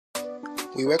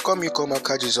We welcome you come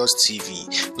Aka Jesus TV,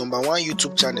 #1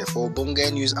 YouTube channel for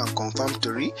Ogbonge news and confirmed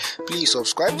story. Please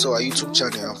subscribe to our YouTube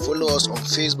channel and follow us on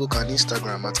Facebook and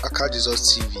Instagram at Aka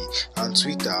Jesus TV and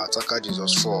Twitter at Aka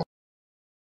Jesus 4.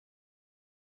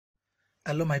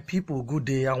 Hello my people, good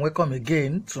day and welcome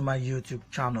again to my YouTube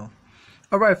channel.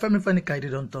 Alright, Femi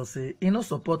Kaide don talk say he no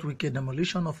support Wike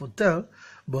demolition of hotel,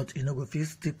 but he no go fit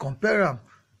still compare am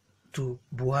to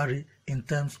Buhari in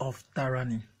terms of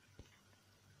tyranny.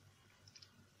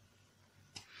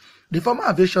 The former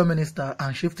aviation minister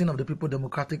and shifting of the People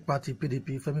Democratic Party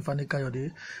 (PDP), Femi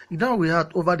Kaide, he don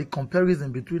react over the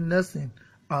comparison between Nelson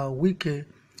Wike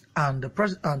and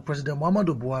President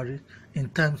Muhammadu Buhari in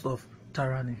terms of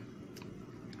tyranny.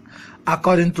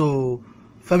 According to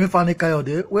Femi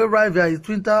Kaide, wey write via his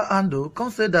Twitter handle,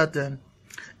 can say that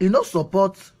he no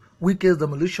support Wike's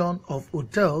demolition of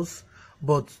hotels,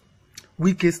 but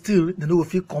Wike still they no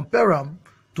fit compare am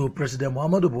to President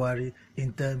Muhammadu Buhari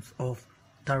in terms of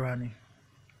tyranny.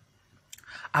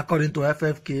 According to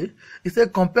FFK, he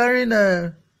said comparing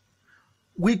Wike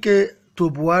to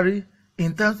Buhari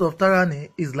in terms of tyranny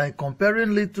is like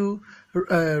comparing Little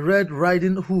Red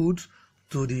Riding Hood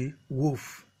to the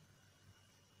wolf.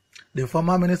 The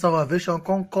former Minister of Aviation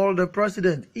called the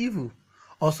president evil.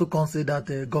 Also considered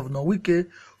that Governor Wike,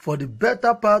 for the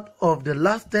better part of the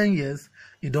last 10 years,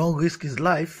 he don't risk his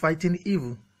life fighting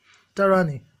evil,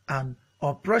 tyranny, and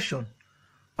oppression.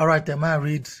 Alright, I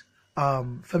read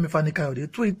Femi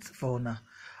Kaide tweet for now.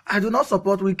 I do not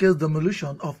support Wike's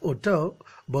demolition of hotel,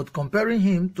 but comparing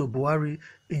him to Buhari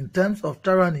in terms of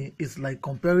tyranny is like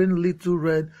comparing Little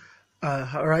Red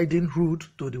Riding Hood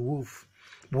to the wolf.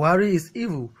 Buhari is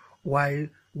evil, while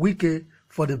Wike,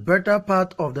 for the better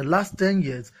part of the last 10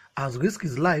 years, has risked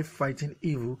his life fighting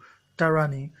evil,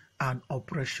 tyranny, and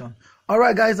oppression.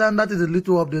 Alright guys, and that is a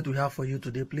little update we have for you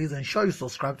today. Please ensure you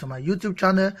subscribe to my YouTube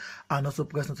channel and also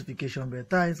press notification bell.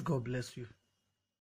 Thanks. God bless you.